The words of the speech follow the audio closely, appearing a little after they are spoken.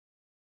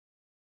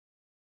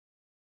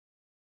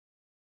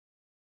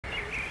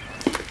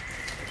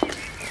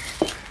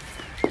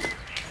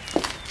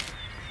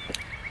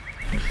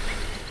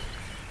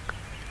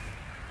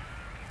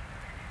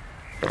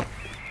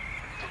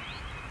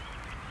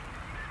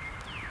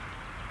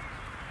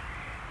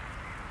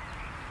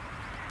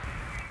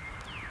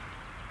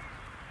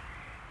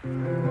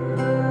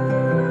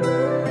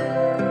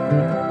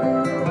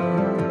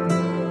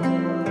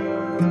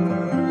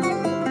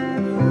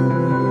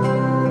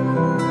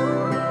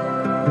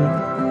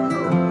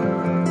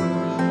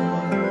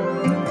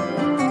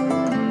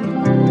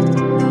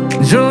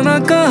जो न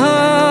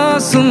कहा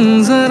सुन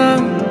जरा,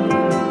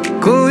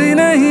 कोई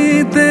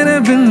नहीं तेरे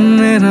बिन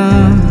मेरा,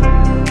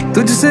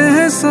 तुझसे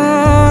है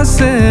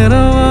सांसें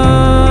रवा।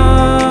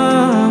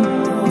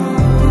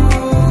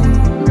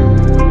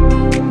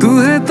 तू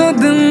है तो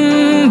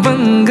दिन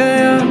बन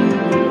गया,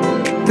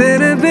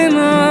 तेरे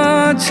बिना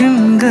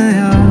छिन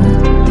गया,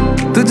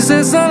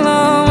 तुझसे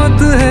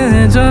सलामत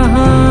है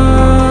जहां।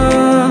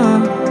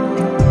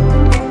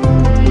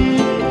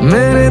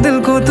 मेरे दिल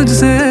को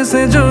तुझसे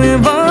ऐसे जो ये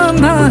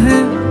बांधा है,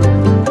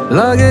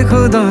 लागे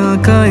खुदा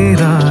का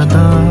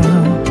इरादा,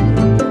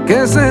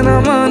 कैसे न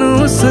मानूं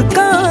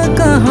उसका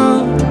कहा,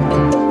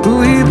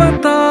 तू ही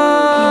बता।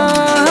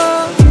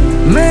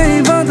 मैं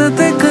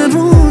इबादतें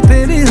करूं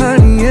तेरी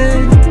हानिए,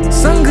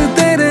 संग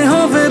तेरे हो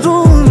वे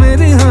रूह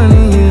मेरी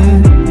हानिए,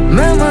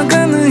 मैं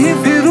मगन ही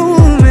फिरूं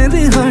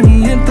मेरी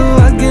हानिए, तू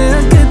आगे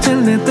आगे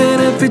चले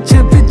तेरे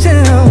पीछे पीछे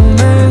आऊं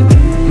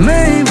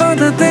मैं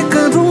इबादतें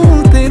करूं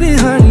तेरी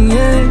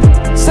हानिए,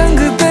 संग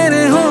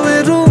तेरे हो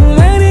वे रूह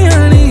मेरी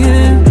हानिए,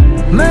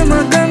 मैं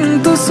मगन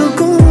तू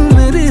सुकून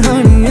मेरी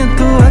हानिए,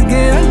 तू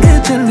आगे आगे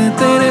चले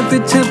तेरे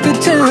पीछे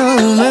पीछे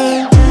आऊं मैं।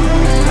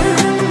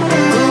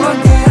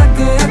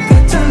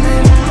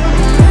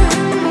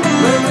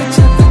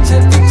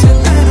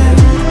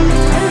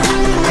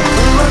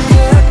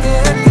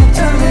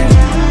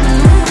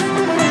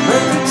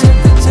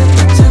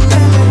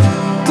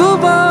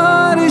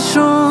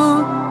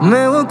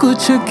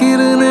 कुछ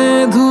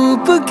किरणें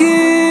धूप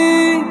की,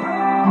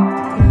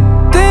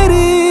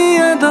 तेरी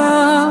अदा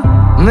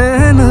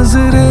में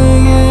नजरें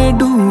ये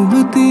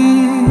डूबती,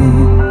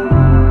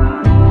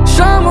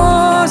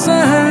 शामों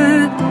सहर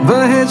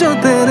बहे जो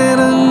तेरे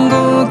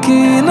रंगों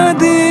की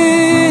नदी,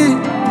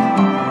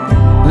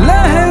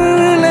 लहर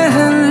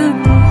लहर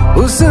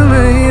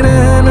उसमें ही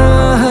रहना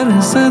हर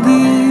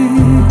सदी।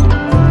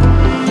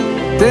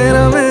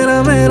 तेरा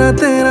मेरा मेरा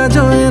तेरा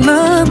जो ये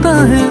नाता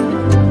है,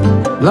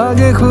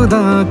 लागे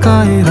खुदा का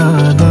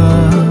इरादा,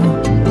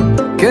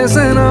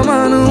 कैसे न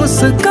मानूं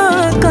उसका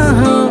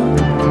कहा,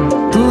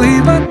 तू ही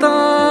बता।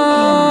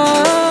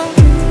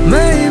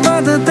 मैं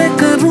इबादतें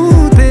करूं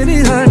तेरी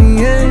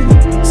हानिए,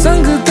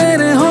 संग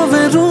तेरे हो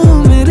वे रूह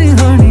मेरी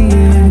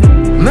हानिए,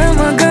 मैं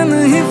मगन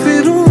ही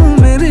फिरूं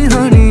मेरी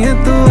हानिए,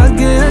 तू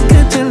आगे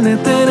आगे चले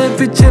तेरे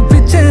पीछे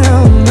पीछे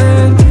आऊं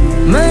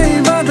मैं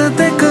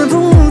इबादतें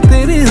करूं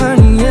तेरी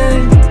हानिए,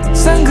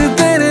 संग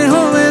तेरे हो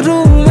वे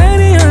रूह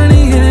मेरी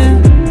हानिए,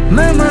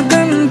 मैं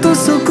मगन तू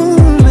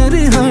सुकून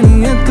मेरी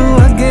हानिए, तू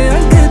आगे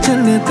आगे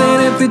चले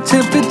तेरे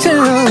पीछे पीछे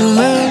आऊं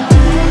मैं।